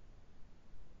Lindsay.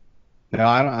 No,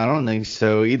 I don't think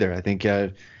so either. I think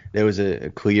there was a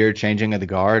clear changing of the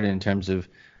guard in terms of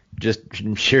just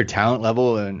sheer talent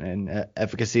level and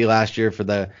efficacy last year for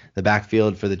the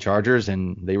backfield for the Chargers,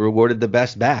 and they rewarded the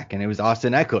best back, and it was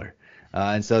Austin Eckler.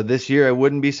 And so this year it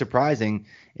wouldn't be surprising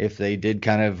if they did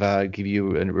kind of give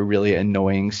you a really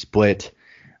annoying split,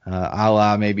 a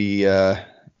la maybe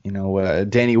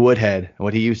Danny Woodhead,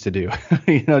 what he used to do,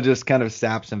 just kind of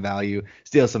sap some value,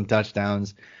 steal some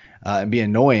touchdowns, and be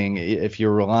annoying if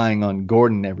you're relying on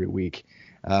Gordon every week.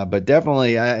 But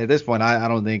definitely at this point, I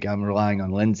don't think I'm relying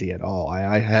on Lindsay at all.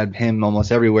 I had him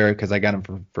almost everywhere because I got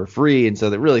him for free, and so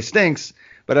that really stinks.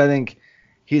 But I think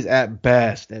he's at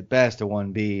best a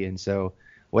 1B, and so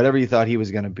whatever you thought he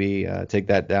was going to be, take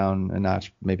that down a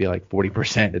notch, maybe like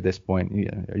 40% at this point.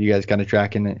 Are you guys kind of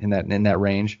tracking in that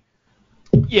range?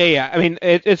 Yeah. I mean,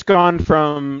 it's gone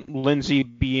from Lindsay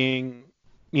being,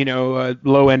 a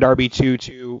low-end RB2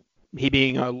 to he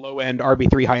being a low-end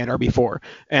RB3, high-end RB4.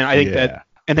 And I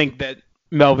think that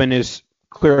Melvin is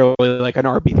clearly like an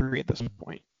RB3 at this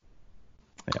point.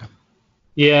 Yeah.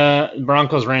 Yeah,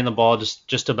 Broncos ran the ball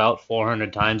just about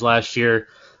 400 times last year.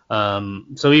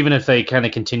 So even if they kind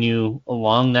of continue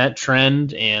along that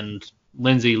trend and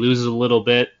Lindsay loses a little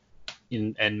bit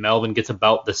and Melvin gets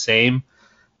about the same,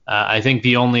 I think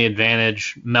the only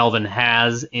advantage Melvin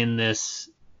has in this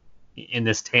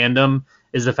tandem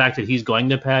is the fact that he's going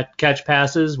to catch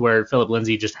passes where Philip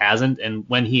Lindsay just hasn't, and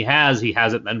when he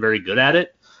hasn't been very good at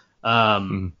it.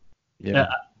 Yeah.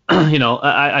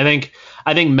 I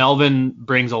think Melvin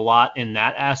brings a lot in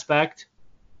that aspect.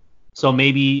 So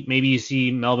maybe you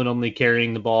see Melvin only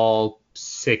carrying the ball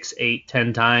 6, 8,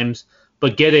 10 times,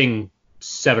 but getting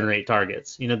 7 or 8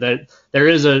 targets. That there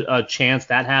is a chance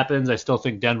that happens. I still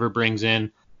think Denver brings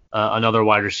in another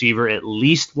wide receiver, at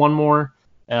least one more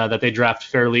that they draft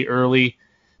fairly early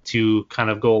to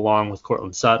kind of go along with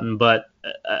Courtland Sutton. But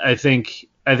I think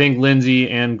Lindsay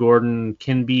and Gordon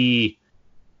can be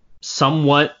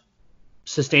somewhat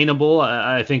sustainable.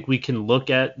 I think we can look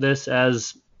at this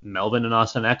as Melvin and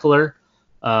Austin Eckler.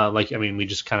 We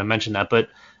just kind of mentioned that, but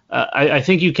I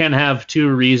think you can have 2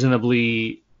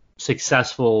 reasonably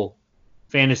successful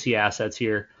fantasy assets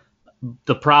here.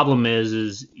 The problem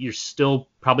is you're still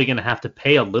probably going to have to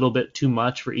pay a little bit too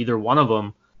much for either one of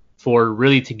them for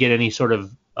really to get any sort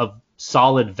of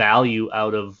solid value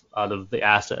out of the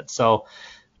asset. So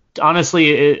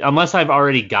honestly, unless I've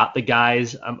already got the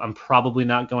guys, I'm probably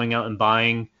not going out and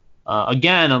buying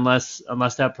again, unless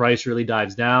that price really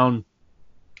dives down.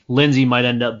 Lindsay might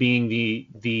end up being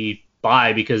the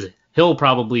buy because he'll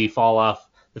probably fall off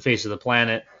the face of the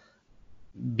planet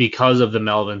because of the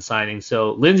Melvin signing.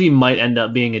 So Lindsey might end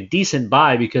up being a decent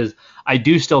buy because I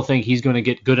do still think he's going to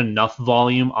get good enough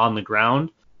volume on the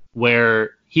ground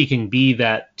where he can be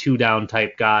that 2-down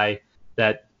type guy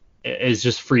that is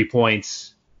just free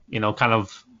points, kind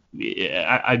of,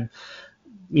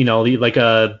 like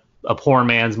a poor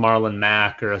man's Marlon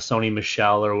Mack or a Sony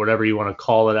Michel or whatever you want to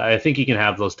call it. I think he can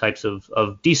have those types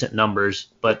of decent numbers,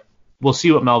 but we'll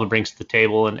see what Melvin brings to the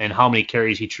table and how many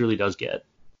carries he truly does get.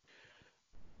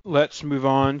 Let's move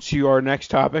on to our next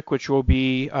topic, which will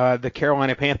be the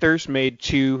Carolina Panthers made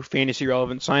 2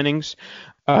 fantasy-relevant signings.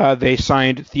 They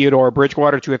signed Theodore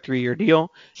Bridgewater to a 3-year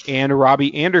deal and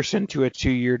Robbie Anderson to a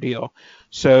 2-year deal.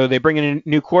 So they bring in a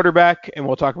new quarterback, and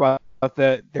we'll talk about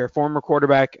their former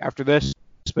quarterback after this.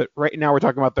 But right now we're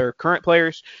talking about their current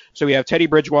players. So we have Teddy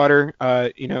Bridgewater.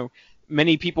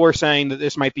 Many people are saying that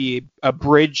this might be a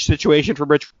bridge situation for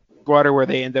Bridgewater where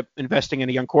they end up investing in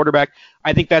a young quarterback.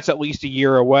 I think that's at least a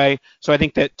year away. So I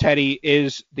think that Teddy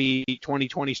is the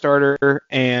 2020 starter,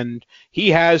 and he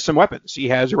has some weapons. He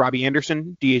has Robbie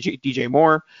Anderson, DJ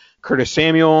Moore, Curtis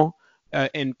Samuel,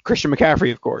 and Christian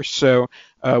McCaffrey, of course. So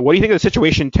what do you think of the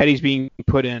situation Teddy's being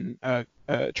put in,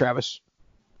 Travis?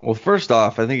 Well, first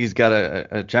off, I think he's got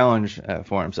a challenge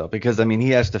for himself because, he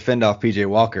has to fend off PJ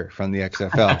Walker from the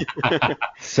XFL.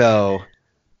 So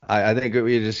I think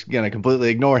we're just going to completely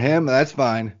ignore him. That's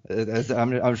fine.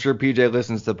 I'm sure PJ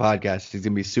listens to the podcast. He's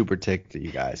going to be super ticked at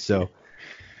you guys. So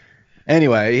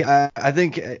anyway, I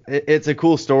think it's a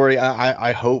cool story.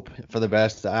 I hope for the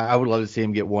best. I would love to see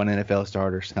him get one NFL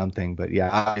start or something. But, yeah,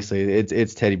 obviously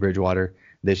it's Teddy Bridgewater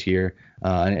this year.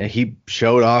 And he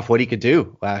showed off what he could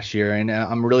do last year. And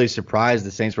I'm really surprised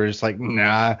the Saints were just like,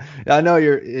 nah, I know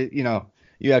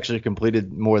you actually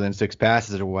completed more than 6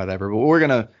 passes or whatever, but we're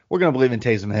gonna believe in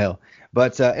Taysom Hill.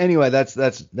 But anyway,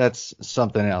 that's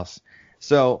something else.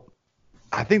 So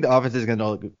I think the offense is going to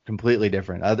look completely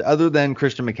different. Other than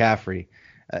Christian McCaffrey,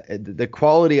 the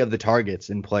quality of the targets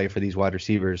in play for these wide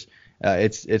receivers,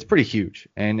 it's pretty huge.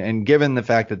 And given the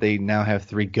fact that they now have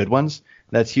 3 good ones,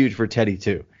 that's huge for Teddy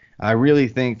too. I really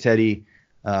think Teddy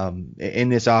in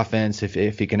this offense,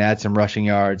 if he can add some rushing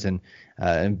yards and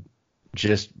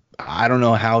just, I don't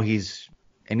know how he's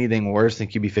anything worse than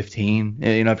QB 15.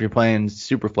 If you're playing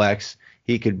super flex,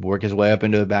 he could work his way up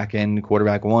into the back end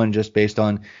quarterback 1 just based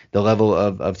on the level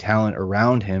of talent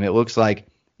around him. It looks like,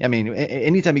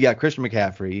 anytime you got Christian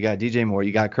McCaffrey, you got DJ Moore,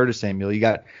 you got Curtis Samuel, you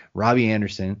got Robbie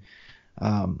Anderson.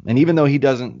 And even though he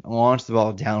doesn't launch the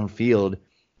ball downfield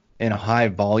in a high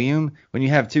volume, when you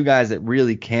have 2 guys that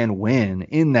really can win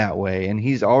in that way, and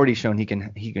he's already shown he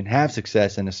can have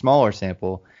success in a smaller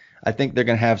sample, I think they're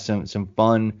going to have some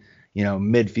fun,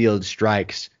 midfield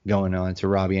strikes going on to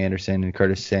Robbie Anderson and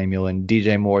Curtis Samuel, and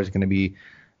DJ Moore is going to be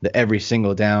the every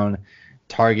single down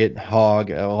target hog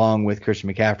along with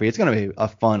Christian McCaffrey. It's going to be a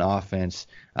fun offense.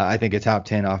 I think a top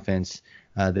 10 offense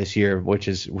this year, which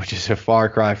is a far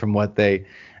cry from what the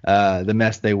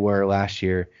mess they were last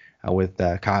year with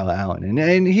Kyle Allen,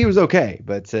 and he was okay,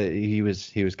 but he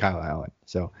was Kyle Allen.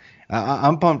 So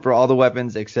I'm pumped for all the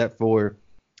weapons except for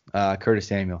Curtis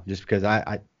Samuel, just because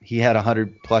he had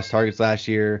 100+ targets last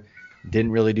year,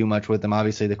 didn't really do much with them.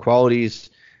 Obviously, the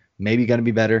quality's maybe going to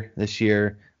be better this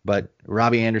year, but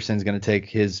Robbie Anderson's going to take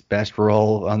his best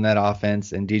role on that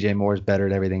offense, and DJ Moore's better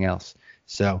at everything else.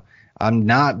 So I'm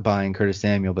not buying Curtis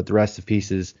Samuel, but the rest of the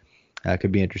pieces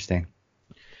could be interesting.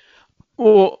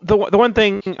 Well, the one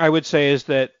thing I would say is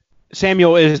that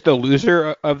Samuel is the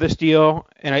loser of this deal,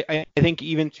 and I think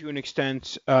even to an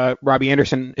extent, Robbie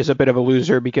Anderson is a bit of a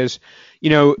loser because,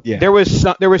 there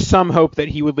was some hope that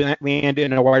he would land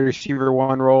in a wide receiver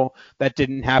 1 role. That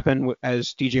didn't happen,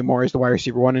 as DJ Moore is the wide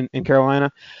receiver 1 in Carolina.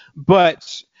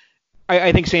 But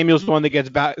I think Samuel's the one that gets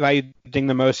valued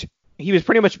the most. He was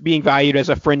pretty much being valued as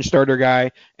a fringe starter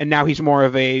guy, and now he's more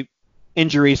of a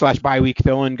injury/bye week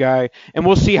fill-in guy, and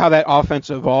we'll see how that offense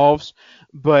evolves.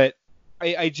 But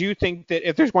I do think that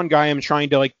if there's one guy I'm trying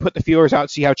to put the feelers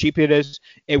out, see how cheap it is,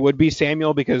 it would be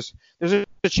Samuel, because there's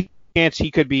a chance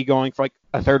he could be going for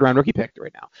a 3rd-round rookie pick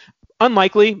right now.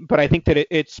 Unlikely, but I think that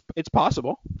it's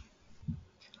possible.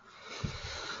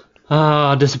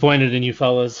 Disappointed in you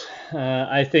fellas.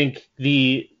 I think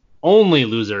the only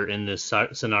loser in this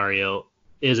scenario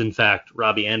is, in fact,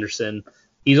 Robbie Anderson.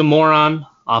 He's a moron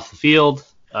off the field.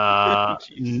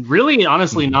 Really,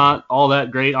 honestly, not all that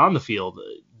great on the field.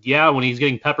 Yeah, when he's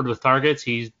getting peppered with targets,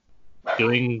 he's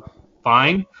doing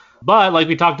fine. But like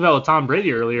we talked about with Tom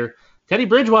Brady earlier, Teddy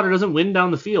Bridgewater doesn't win down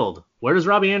the field. Where does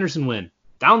Robbie Anderson win?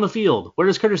 Down the field. Where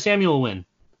does Curtis Samuel win?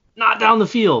 Not down the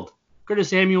field. Curtis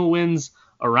Samuel wins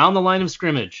around the line of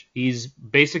scrimmage. He's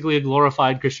basically a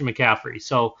glorified Christian McCaffrey.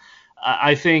 So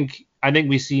I think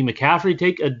we see McCaffrey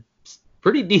take a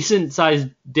pretty decent sized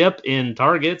dip in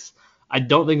targets. I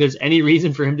don't think there's any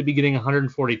reason for him to be getting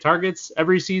 140 targets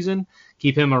every season.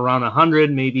 Keep him around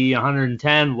 100, maybe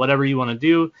 110, whatever you want to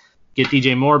do. Get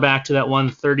DJ Moore back to that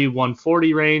 130,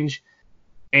 140 range.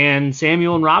 And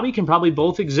Samuel and Robbie can probably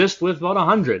both exist with about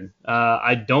 100.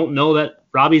 I don't know that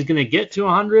Robbie's going to get to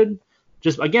 100,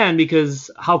 just again, because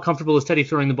how comfortable is Teddy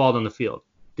throwing the ball down the field?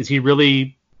 Does he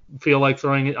really feel like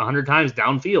throwing it 100 times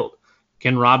downfield?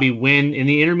 Can Robbie win in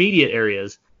the intermediate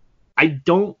areas? I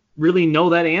don't really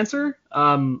know that answer,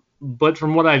 but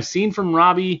from what I've seen from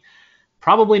Robbie,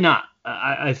 probably not.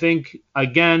 I think,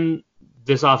 again,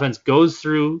 this offense goes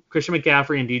through Christian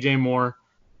McCaffrey and DJ Moore,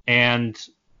 and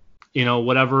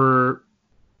whatever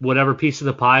piece of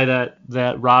the pie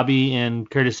that Robbie and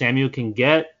Curtis Samuel can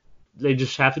get, they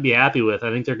just have to be happy with.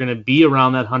 I think they're going to be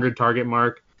around that 100 target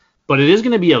mark, but it is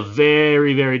going to be a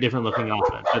very, very different looking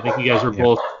offense. I think you guys are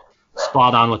both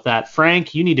spot on with that.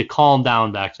 Frank, you need to calm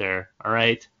down back there, all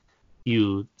right?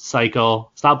 You psycho.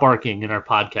 Stop barking in our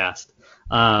podcast.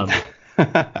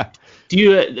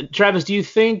 Travis, do you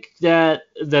think that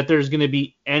there's going to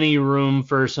be any room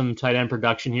for some tight end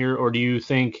production here, or do you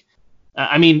think,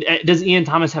 does Ian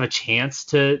Thomas have a chance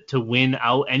to win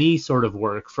out any sort of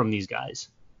work from these guys?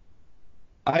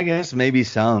 I guess maybe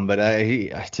some, but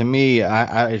to me,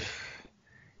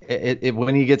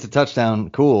 when he gets a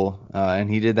touchdown, cool, and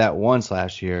he did that once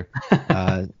last year.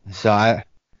 So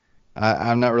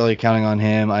I'm not really counting on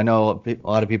him. I know a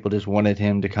lot of people just wanted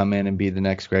him to come in and be the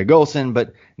next Greg Olsen,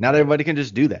 but not everybody can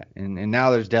just do that. And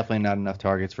now there's definitely not enough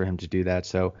targets for him to do that.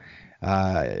 So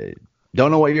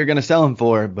don't know what you're going to sell him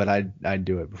for, but I'd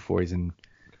do it before he's in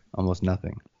almost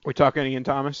nothing. We're talking Ian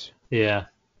Thomas? Yeah.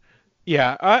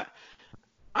 Yeah.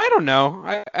 I don't know.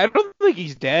 I don't think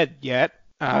he's dead yet.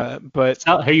 But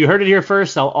you heard it here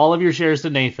first. Sell all of your shares to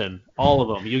Nathan. All of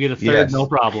them. You get a third, yes. No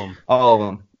problem. All of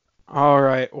them. All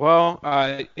right. Well,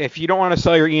 if you don't want to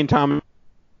sell your Ian Thomas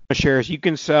shares, you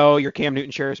can sell your Cam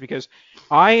Newton shares, because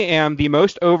I am the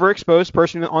most overexposed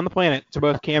person on the planet to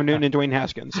both Cam Newton and Dwayne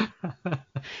Haskins.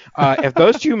 If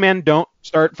those two men don't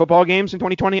start football games in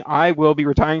 2020, I will be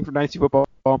retiring from Dynasty football.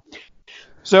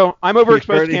 So I'm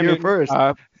overexposed to Cam Newton. First.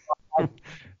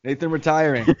 Nathan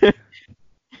retiring.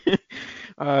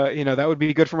 That would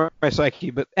be good for my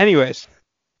psyche. But anyways,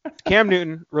 Cam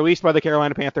Newton, released by the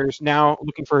Carolina Panthers, now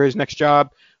looking for his next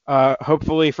job.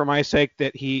 Hopefully, for my sake,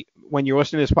 that when you're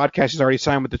listening to this podcast, he's already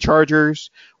signed with the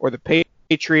Chargers or the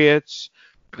Patriots,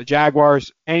 or the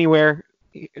Jaguars, anywhere.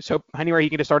 So anywhere he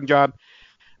can get a starting job.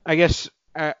 I guess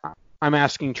I'm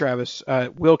asking Travis,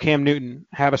 will Cam Newton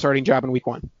have a starting job in Week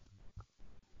 1?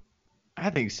 I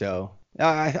think so.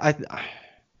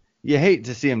 You hate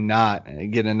to see him not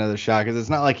get another shot, because it's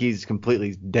not like he's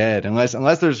completely dead,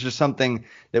 unless there's just something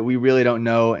that we really don't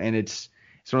know, and it's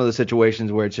one of those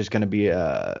situations where it's just going to be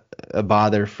a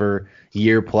bother for a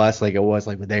year plus, like it was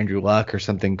like with Andrew Luck or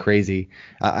something crazy.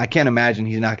 I can't imagine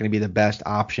he's not going to be the best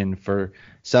option for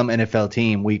some NFL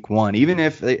team Week 1, even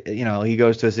if he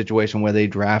goes to a situation where they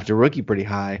draft a rookie pretty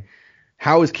high.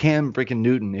 How is Cam freaking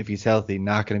Newton, if he's healthy,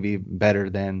 not going to be better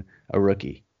than a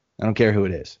rookie? I don't care who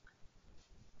it is.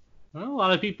 Well, a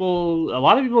lot of people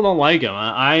don't like him.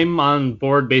 I'm on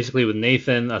board basically with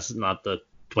Nathan. That's not the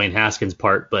Dwayne Haskins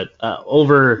part, but I've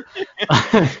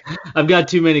got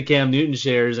too many Cam Newton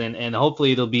shares, and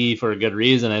hopefully it'll be for a good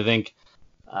reason. I think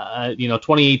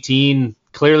 2018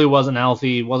 clearly wasn't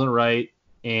healthy, wasn't right,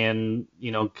 and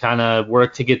kind of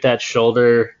worked to get that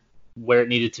shoulder where it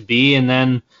needed to be, and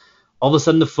then all of a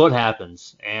sudden the foot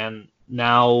happens, and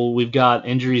now we've got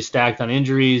injuries stacked on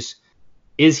injuries.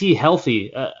 Is he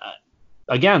healthy?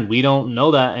 Again, we don't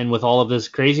know that, and with all of this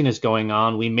craziness going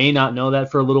on, we may not know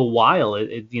that for a little while.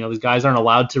 These guys aren't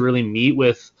allowed to really meet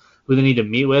with who they need to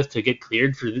meet with to get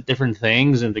cleared for different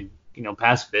things and to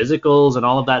pass physicals and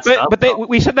all of that stuff. But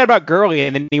we said that about Gurley,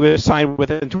 and then he was signed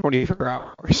within 24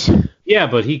 hours. Yeah,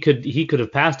 but he could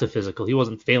have passed a physical. He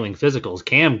wasn't failing physicals.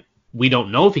 Cam, we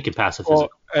don't know if he can pass a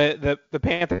physical. Well, the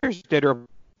Panthers did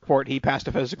report he passed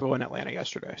a physical in Atlanta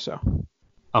yesterday, so.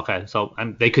 Okay, so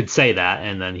they could say that,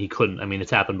 and then he couldn't. I mean,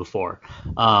 it's happened before.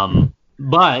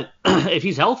 But if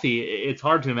he's healthy, it's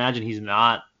hard to imagine he's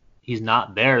not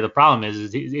there. The problem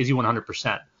is he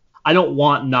 100%? I don't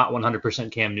want not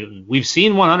 100% Cam Newton. We've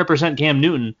seen 100% Cam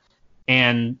Newton,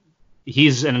 and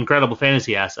he's an incredible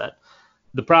fantasy asset.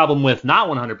 The problem with not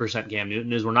 100% Cam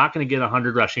Newton is we're not going to get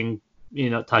 100 rushing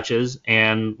touches,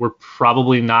 and we're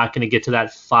probably not going to get to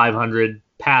that 500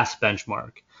 pass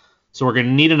benchmark. So we're going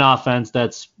to need an offense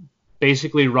that's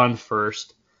basically run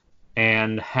first.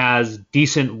 and has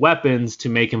decent weapons to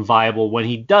make him viable when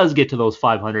he does get to those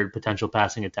 500 potential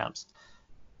passing attempts.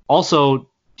 Also,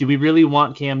 do we really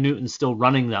want Cam Newton still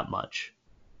running that much?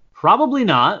 Probably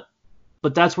not,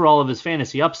 but that's where all of his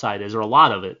fantasy upside is, or a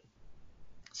lot of it.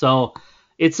 So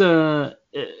it's a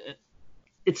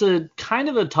kind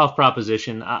of a tough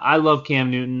proposition. I love Cam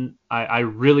Newton. I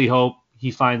really hope he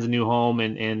finds a new home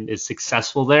and is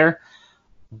successful there.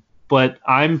 But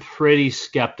I'm pretty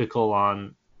skeptical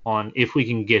on if we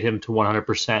can get him to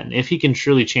 100% and if he can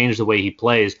truly change the way he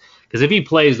plays. Because if he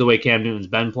plays the way Cam Newton's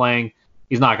been playing,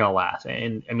 he's not going to last.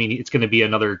 And I mean, it's going to be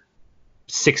another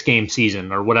 6-game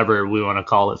season or whatever we want to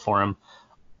call it for him.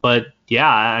 But yeah,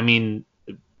 I mean,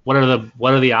 what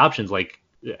are the options? Like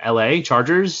LA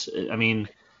Chargers? I mean,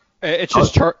 it's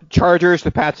just Chargers,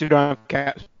 the Pats who don't have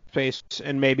cap space,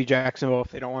 and maybe Jacksonville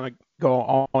if they don't want to go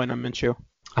all in on Minshew.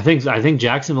 I think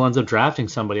Jacksonville ends up drafting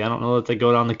somebody. I don't know that they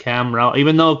go down the Cam route,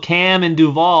 even though Cam and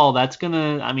Duval,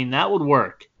 that would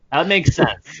work. That makes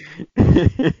sense.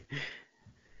 Do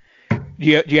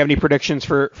you have any predictions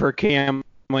for Cam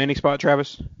landing spot,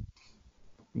 Travis?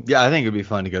 Yeah, I think it'd be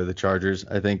fun to go to the Chargers.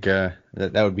 I think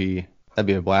that'd be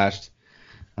a blast.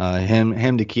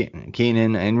 Him to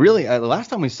Keenan, and really the last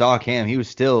time we saw Cam, he was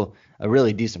still a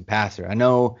really decent passer. I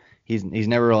know he's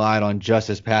never relied on just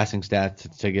his passing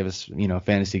stats to give us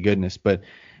fantasy goodness, but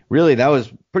really that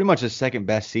was pretty much his second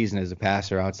best season as a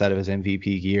passer outside of his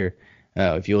MVP year.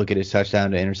 If you look at his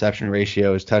touchdown to interception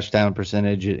ratio, his touchdown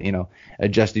percentage,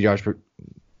 adjusted yards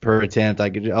per attempt,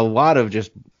 like a lot of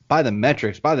just by the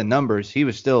metrics, by the numbers, he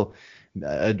was still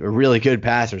a really good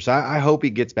passer. So I hope he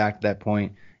gets back to that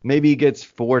point. Maybe he gets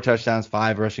 4 touchdowns,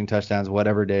 5 rushing touchdowns,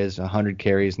 whatever it is, 100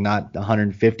 carries, not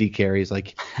 150 carries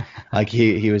like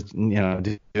he was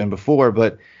doing before.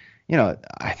 But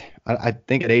I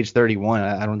think at age 31,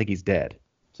 I don't think he's dead.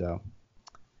 So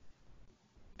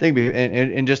I think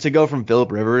and just to go from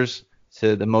Phillip Rivers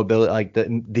to the mobility, like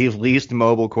the least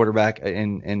mobile quarterback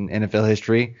in NFL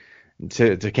history,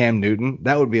 to Cam Newton,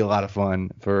 that would be a lot of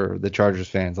fun for the Chargers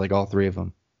fans, like all 3 of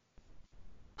them.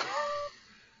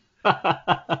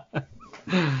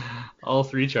 All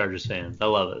 3 Chargers fans. I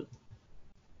love it.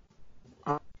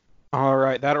 All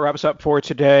right, that wraps up for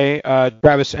today.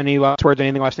 Travis, any last words,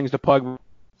 anything last things to plug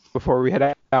before we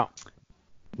head out?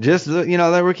 Just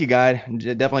that rookie guide,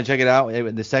 definitely check it out.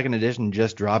 The second edition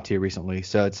just dropped here recently,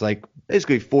 so it's like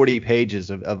basically 40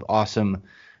 pages of awesome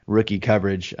rookie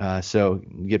coverage. So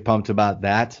get pumped about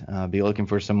that. Be looking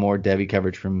for some more Devy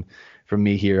coverage from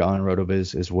me here on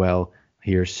RotoViz as well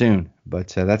here soon. But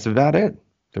that's about it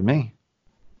for me.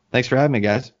 Thanks for having me,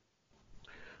 guys.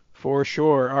 For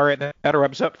sure. All right, that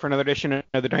wraps up for another edition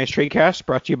of the Dynasty Tradecast,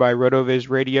 brought to you by RotoViz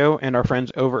Radio and our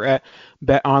friends over at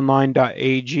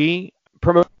betonline.ag.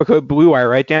 Promo code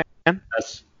BlueWire, right, Dan?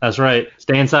 That's right.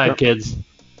 Stay inside, kids.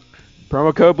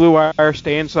 Promo code BlueWire.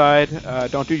 Stay inside.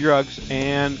 Don't do drugs.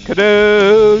 And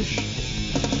kadoosh!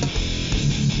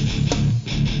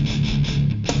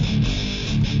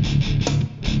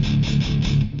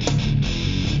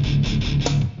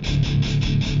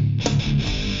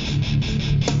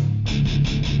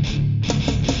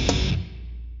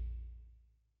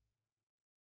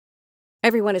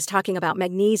 Everyone is talking about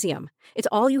magnesium. It's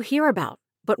all you hear about.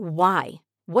 But why?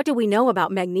 What do we know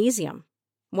about magnesium?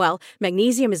 Well,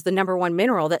 magnesium is the #1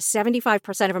 mineral that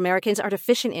 75% of Americans are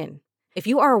deficient in. If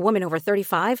you are a woman over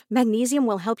 35, magnesium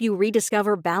will help you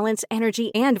rediscover balance,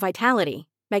 energy, and vitality.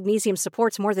 Magnesium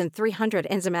supports more than 300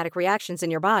 enzymatic reactions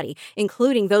in your body,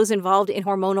 including those involved in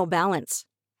hormonal balance.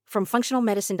 From functional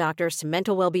medicine doctors to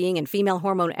mental well-being and female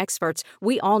hormone experts,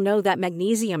 we all know that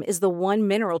magnesium is the one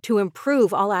mineral to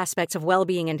improve all aspects of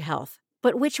well-being and health.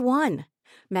 But which one?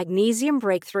 Magnesium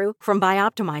Breakthrough from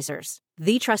Bioptimizers,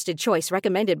 the trusted choice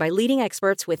recommended by leading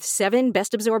experts with 7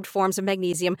 best-absorbed forms of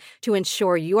magnesium to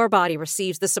ensure your body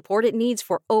receives the support it needs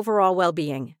for overall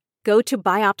well-being. Go to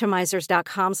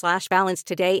bioptimizers.com/balance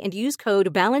today and use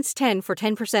code BALANCE10 for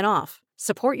 10% off.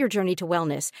 Support your journey to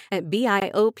wellness at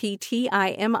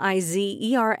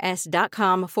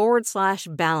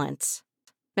bioptimizers.com/balance.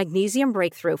 Magnesium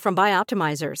Breakthrough from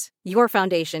Bioptimizers, your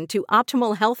foundation to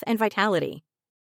optimal health and vitality.